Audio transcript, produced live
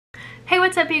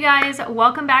what's up you guys?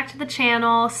 Welcome back to the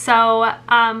channel. So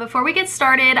before we get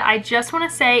started, I just want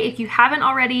to say if you haven't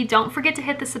already, don't forget to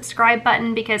hit the subscribe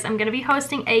button because I'm going to be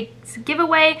hosting a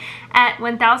giveaway at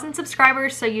 1,000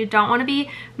 subscribers, so you don't want to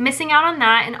be missing out on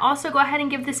that. And also go ahead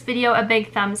and give this video a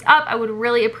big thumbs up. I would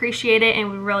really appreciate it and it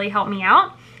would really help me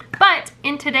out. But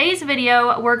in today's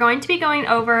video, we're going to be going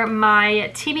over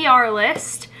my TBR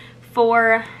list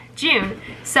for June.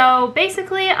 So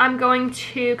basically I'm going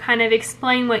to kind of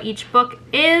explain what each book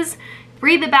is,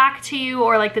 read the back to you,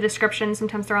 or like the description,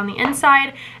 sometimes they're on the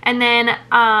inside, and then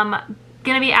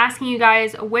gonna be asking you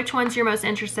guys which ones you're most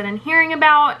interested in hearing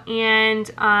about and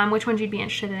which ones you'd be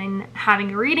interested in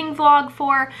having a reading vlog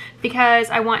for, because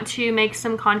I want to make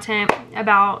some content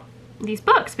about these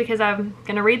books because I'm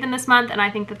gonna read them this month and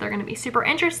I think that they're gonna be super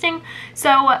interesting.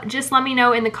 So just let me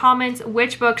know in the comments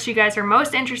which books you guys are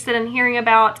most interested in hearing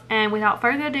about, and without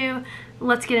further ado,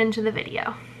 let's get into the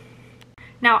video.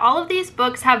 Now, all of these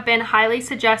books have been highly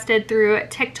suggested through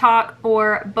TikTok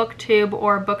or BookTube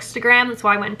or Bookstagram. That's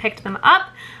why I went and picked them up.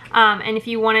 And if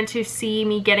you wanted to see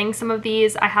me getting some of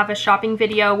these, I have a shopping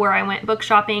video where I went book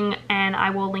shopping and I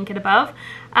will link it above.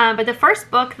 But the first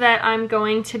book that I'm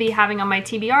going to be having on my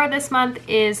TBR this month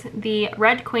is The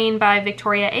Red Queen by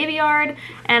Victoria Aveyard,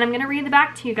 and I'm going to read the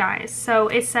back to you guys. So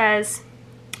it says,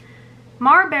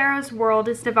 Marlborough's world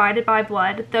is divided by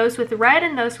blood, those with red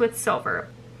and those with silver.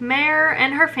 Mare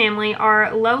and her family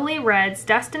are lowly reds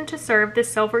destined to serve the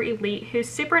silver elite whose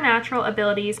supernatural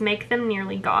abilities make them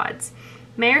nearly gods.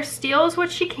 Mare steals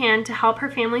what she can to help her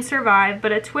family survive,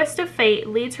 but a twist of fate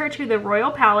leads her to the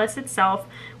royal palace itself,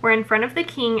 where in front of the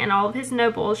king and all of his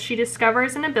nobles, she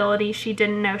discovers an ability she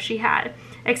didn't know she had,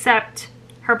 except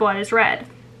her blood is red.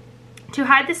 To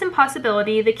hide this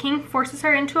impossibility, the king forces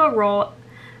her into a role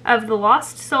of the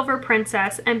lost silver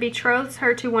princess and betroths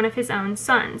her to one of his own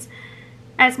sons.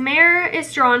 As Mare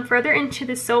is drawn further into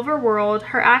the silver world,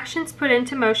 her actions put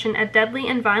into motion a deadly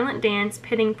and violent dance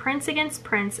pitting prince against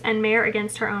prince and Mare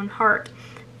against her own heart.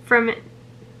 From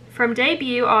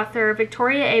debut author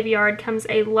Victoria Aveyard comes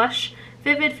a lush,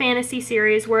 vivid fantasy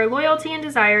series where loyalty and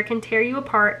desire can tear you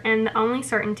apart and the only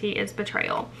certainty is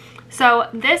betrayal. So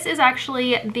this is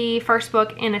actually the first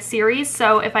book in a series,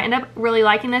 so if I end up really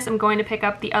liking this, I'm going to pick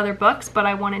up the other books, but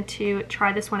I wanted to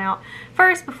try this one out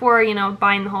first before, you know,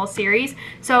 buying the whole series.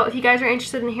 So if you guys are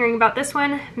interested in hearing about this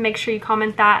one, make sure you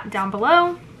comment that down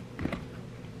below.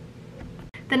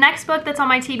 The next book that's on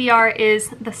my TBR is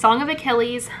The Song of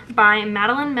Achilles by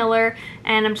Madeline Miller,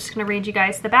 and I'm just going to read you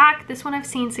guys the back. This one I've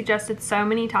seen suggested so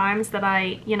many times that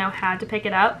I, had to pick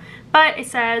it up. But it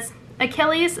says,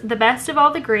 Achilles, the best of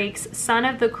all the Greeks, son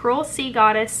of the cruel sea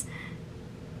goddess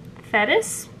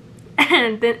Thetis,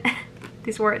 and then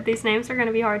these names are going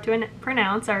to be hard to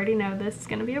pronounce. I already know this is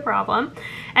going to be a problem.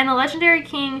 And the legendary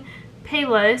king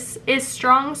Peleus is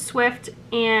strong, swift,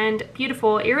 and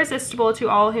beautiful, irresistible to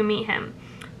all who meet him.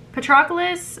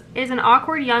 Patroclus is an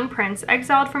awkward young prince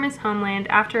exiled from his homeland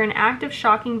after an act of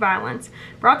shocking violence.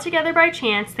 Brought together by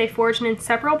chance, they forge an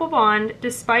inseparable bond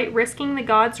despite risking the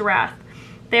god's wrath.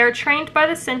 They are trained by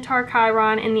the centaur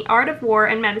Chiron in the art of war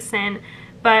and medicine,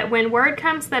 but when word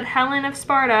comes that Helen of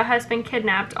Sparta has been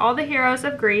kidnapped, all the heroes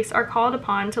of Greece are called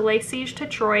upon to lay siege to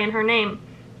Troy in her name.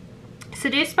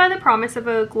 Seduced by the promise of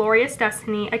a glorious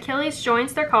destiny, Achilles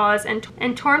joins their cause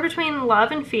and torn between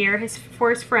love and fear for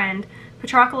his friend,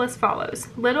 Patroclus follows.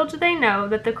 Little do they know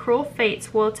that the cruel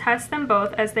fates will test them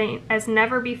both as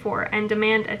never before and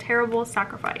demand a terrible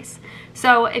sacrifice.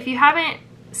 So if you haven't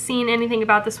seen anything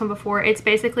about this one before, it's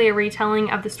basically a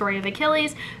retelling of the story of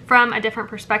Achilles from a different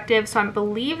perspective. So I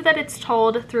believe that it's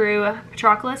told through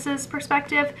Patroclus's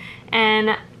perspective,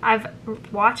 and I've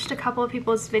watched a couple of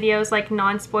people's videos, like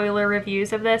non-spoiler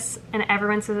reviews of this, and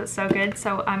everyone says it's so good,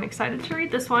 so I'm excited to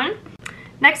read this one.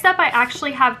 Next up, I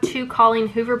actually have two Colleen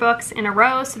Hoover books in a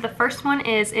row. So the first one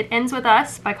is It Ends With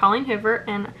Us by Colleen Hoover,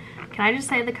 and can I just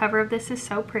say the cover of this is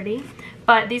so pretty?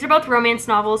 But these are both romance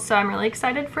novels, so I'm really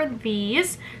excited for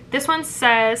these. This one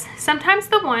says, sometimes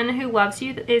the one who loves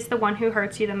you is the one who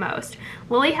hurts you the most.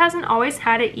 Lily hasn't always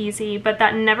had it easy, but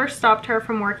that never stopped her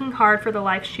from working hard for the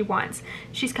life she wants.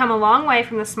 She's come a long way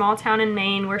from the small town in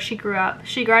Maine where she grew up.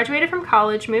 She graduated from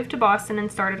college, moved to Boston,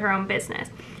 and started her own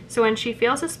business. So when she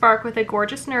feels a spark with a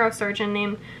gorgeous neurosurgeon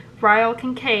named Ryle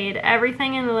Kincaid,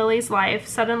 everything in Lily's life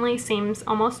suddenly seems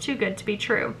almost too good to be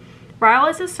true. Ryle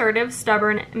is assertive,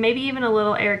 stubborn, maybe even a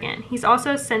little arrogant. He's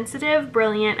also sensitive,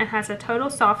 brilliant, and has a total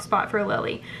soft spot for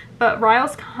Lily. But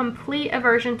Ryle's complete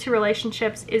aversion to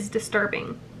relationships is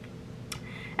disturbing.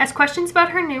 As questions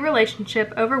about her new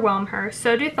relationship overwhelm her,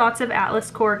 so do thoughts of Atlas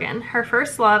Corrigan, her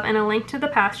first love and a link to the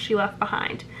past she left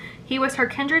behind. He was her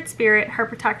kindred spirit, her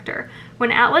protector.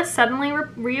 When Atlas suddenly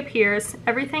reappears,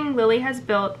 everything Lily has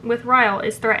built with Ryle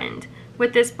is threatened.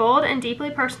 With this bold and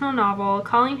deeply personal novel,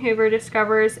 Colleen Hoover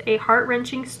discovers a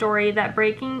heart-wrenching story that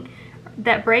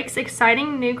breaks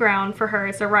exciting new ground for her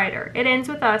as a writer. It Ends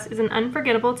With Us is an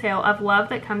unforgettable tale of love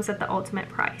that comes at the ultimate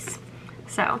price.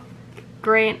 So,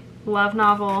 great love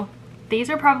novel. These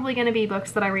are probably going to be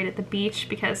books that I read at the beach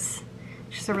because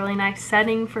it's just a really nice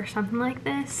setting for something like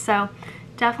this. So,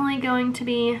 definitely going to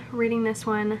be reading this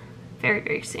one very,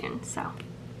 very soon. So,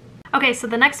 okay, so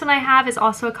the next one I have is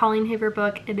also a Colleen Hoover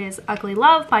book. It is Ugly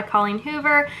Love by Colleen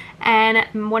Hoover,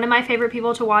 and one of my favorite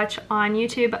people to watch on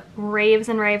YouTube raves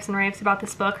and raves and raves about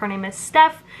this book. Her name is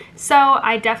Steph, so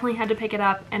I definitely had to pick it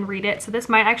up and read it. So this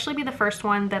might actually be the first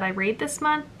one that I read this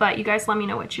month, but you guys let me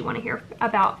know what you want to hear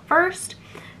about first.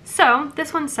 So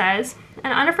this one says,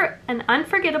 an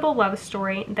unforgettable love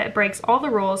story that breaks all the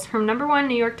rules from #1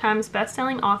 New York Times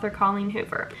bestselling author Colleen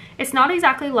Hoover. It's not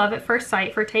exactly love at first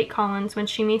sight for Tate Collins when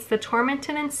she meets the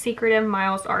tormented and secretive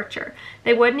Miles Archer.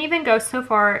 They wouldn't even go so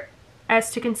far as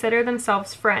to consider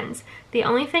themselves friends. The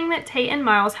only thing that Tate and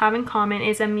Miles have in common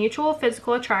is a mutual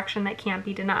physical attraction that can't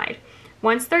be denied.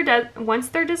 Once their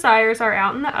desires are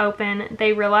out in the open,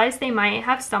 they realize they might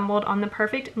have stumbled on the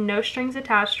perfect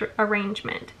no-strings-attached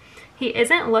arrangement. He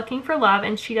isn't looking for love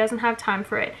and she doesn't have time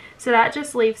for it, so that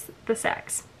just leaves the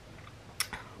sex.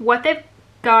 What they've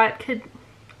got could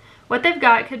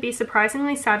be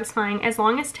surprisingly satisfying as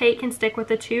long as Tate can stick with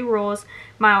the 2 rules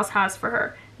Miles has for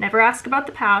her. Never ask about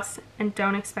the past and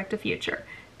don't expect a future.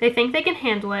 They think they can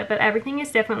handle it, but everything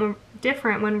is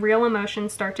different when real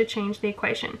emotions start to change the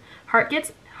equation.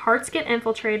 Hearts get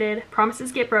infiltrated,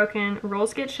 promises get broken,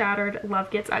 rules get shattered, love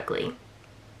gets ugly.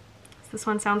 This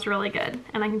one sounds really good,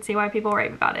 and I can see why people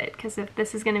rave about it, because if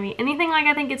this is going to be anything like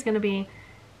I think it's going to be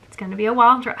a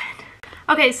wild ride.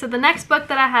 Okay, so the next book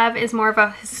that I have is more of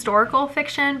a historical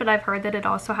fiction, but I've heard that it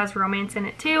also has romance in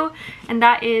it too, and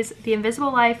that is The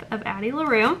Invisible Life of Addie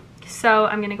LaRue. So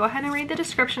I'm going to go ahead and read the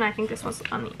description. I think this was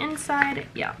on the inside.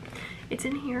 Yeah, it's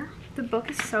in here. The book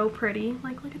is so pretty.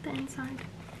 Like, look at the inside.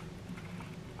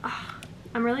 Oh,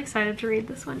 I'm really excited to read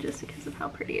this one just because of how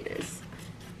pretty it is.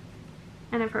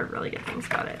 And I've heard really good things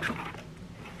about it.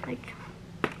 Like,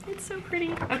 it's so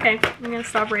pretty. Okay, I'm gonna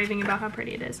stop raving about how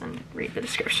pretty it is and read the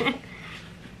description.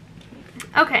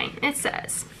 Okay, it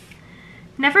says,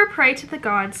 never pray to the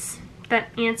gods that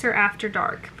answer after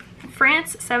dark.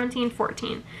 France,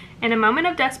 1714. In a moment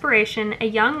of desperation, a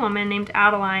young woman named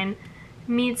Adeline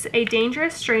meets a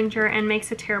dangerous stranger and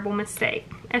makes a terrible mistake.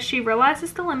 As she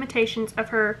realizes the limitations of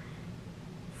her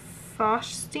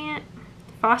Faustian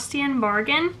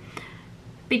bargain,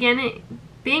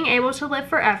 being able to live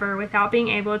forever without being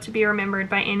able to be remembered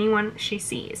by anyone she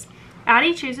sees.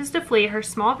 Addie chooses to flee her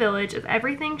small village as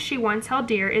everything she once held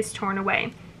dear is torn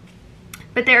away.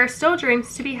 But there are still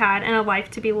dreams to be had and a life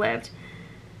to be lived.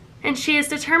 And she is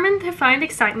determined to find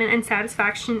excitement and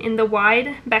satisfaction in the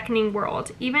wide, beckoning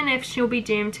world, even if she'll be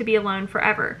doomed to be alone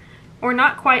forever. Or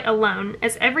not quite alone,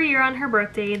 as every year on her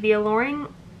birthday, the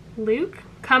alluring Luke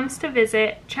comes to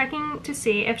visit, checking to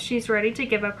see if she's ready to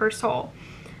give up her soul.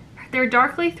 Their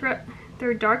darkly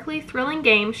thrilling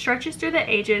game stretches through the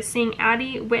ages, seeing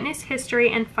Addie witness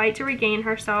history and fight to regain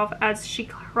herself as she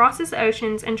crosses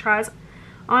oceans and tries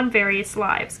on various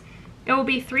lives. It will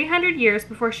be 300 years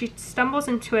before she stumbles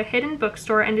into a hidden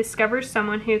bookstore and discovers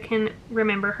someone who can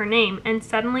remember her name, and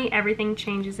suddenly everything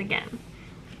changes again.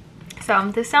 So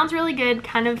this sounds really good,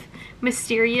 kind of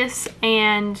mysterious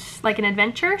and like an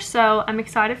adventure, so I'm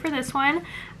excited for this one.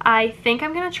 I think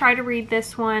I'm going to try to read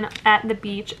this one at the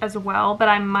beach as well, but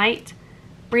I might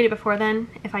read it before then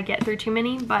if I get through too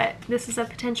many, but this is a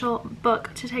potential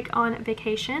book to take on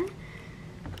vacation.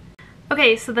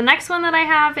 Okay, so the next one that I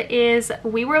have is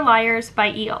We Were Liars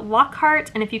by E. Lockhart,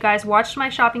 and if you guys watched my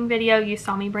shopping video, you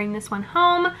saw me bring this one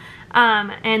home,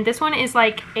 and this one is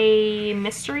like a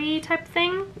mystery type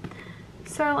thing.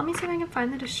 So let me see if I can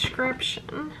find the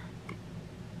description.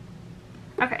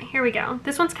 Okay, here we go.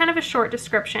 This one's kind of a short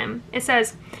description. It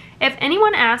says, if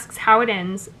anyone asks how it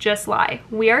ends, just lie.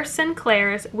 We are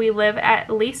Sinclairs. We live,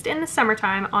 at least in the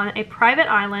summertime, on a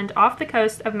private island off the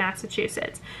coast of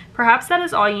Massachusetts. Perhaps that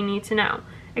is all you need to know,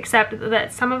 except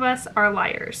that some of us are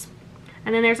liars.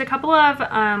 And then there's a couple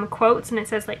of quotes, and it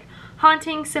says like,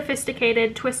 haunting,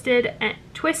 sophisticated,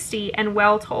 twisty, and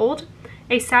well told.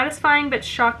 A satisfying but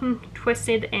shocking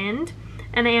twisted end.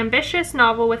 An ambitious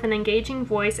novel with an engaging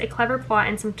voice, a clever plot,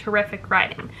 and some terrific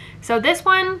writing. So this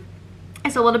one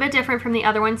is a little bit different from the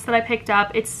other ones that I picked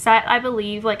up. It's set, I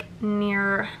believe, like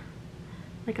near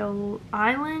like a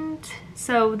island.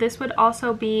 So this would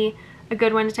also be a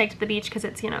good one to take to the beach because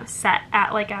it's, you know, set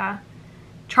at like a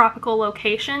tropical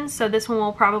location. So this one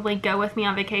will probably go with me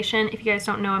on vacation. If you guys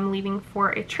don't know, I'm leaving for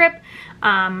a trip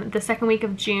the second week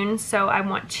of June, so I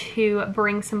want to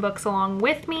bring some books along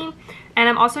with me. And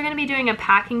I'm also going to be doing a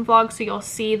packing vlog, so you'll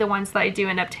see the ones that I do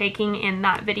end up taking in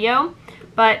that video.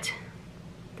 But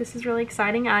this is really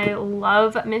exciting. I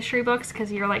love mystery books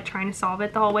because you're like trying to solve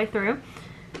it the whole way through.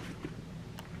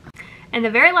 And the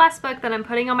very last book that I'm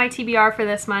putting on my TBR for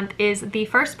this month is the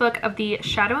first book of the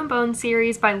Shadow and Bone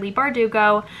series by Leigh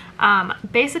Bardugo.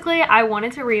 Basically, I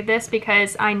wanted to read this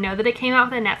because I know that it came out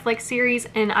with a Netflix series,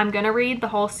 and I'm going to read the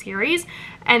whole series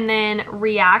and then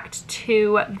react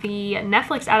to the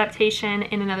Netflix adaptation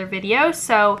in another video.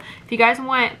 So if you guys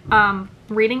want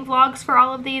reading vlogs for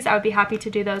all of these, I would be happy to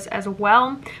do those as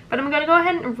well. But I'm going to go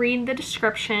ahead and read the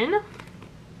description.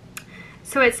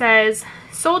 So it says,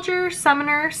 Soldier,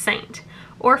 Summoner, Saint.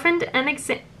 Orphaned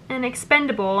and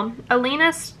expendable, Alina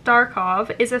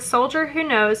Starkov is a soldier who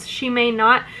knows she may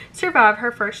not survive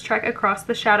her first trek across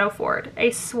the Shadow Ford,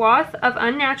 a swath of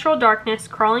unnatural darkness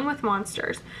crawling with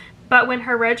monsters. But when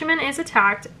her regiment is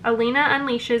attacked, Alina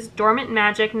unleashes dormant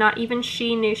magic not even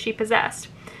she knew she possessed.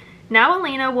 Now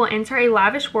Alina will enter a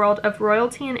lavish world of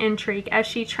royalty and intrigue as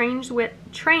she trains with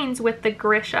the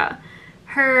Grisha,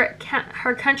 her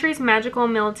country's magical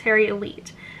military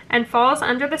elite, and falls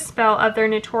under the spell of their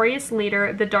notorious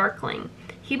leader, the Darkling.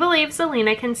 He believes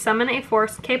Alina can summon a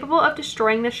force capable of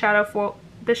destroying the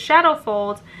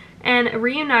Shadowfold and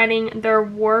reuniting their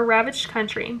war-ravaged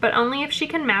country, but only if she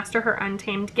can master her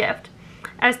untamed gift.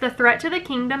 As the threat to the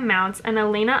kingdom mounts and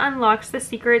Alina unlocks the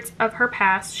secrets of her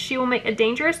past, she will make a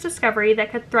dangerous discovery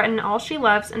that could threaten all she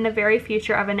loves and the very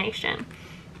future of a nation.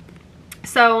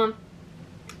 So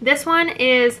this one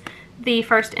is the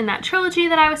first in that trilogy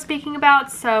that I was speaking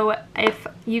about, so if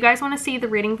you guys want to see the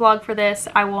reading vlog for this,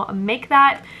 I will make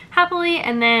that happily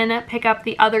and then pick up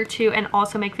the other two and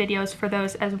also make videos for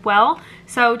those as well.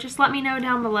 So just let me know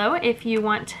down below if you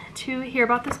want to hear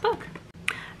about this book.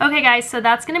 Okay guys, so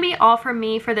that's going to be all from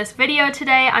me for this video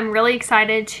today. I'm really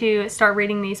excited to start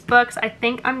reading these books. I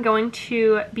think I'm going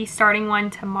to be starting one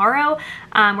tomorrow.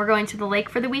 We're going to the lake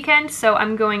for the weekend, so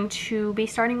I'm going to be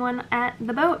starting one at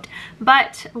the boat.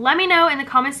 But let me know in the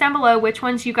comments down below which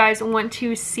ones you guys want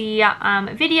to see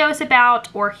videos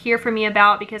about or hear from me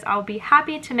about, because I'll be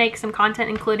happy to make some content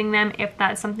including them if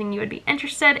that's something you would be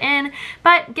interested in.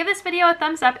 But give this video a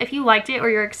thumbs up if you liked it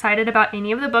or you're excited about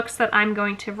any of the books that I'm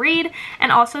going to read,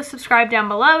 and also subscribe down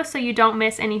below so you don't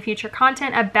miss any future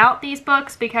content about these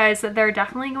books, because they're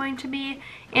definitely going to be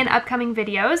in upcoming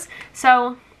videos.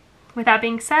 So with that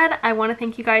being said, I want to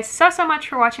thank you guys so much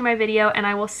for watching my video, and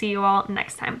I will see you all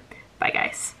next time. Bye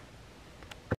guys.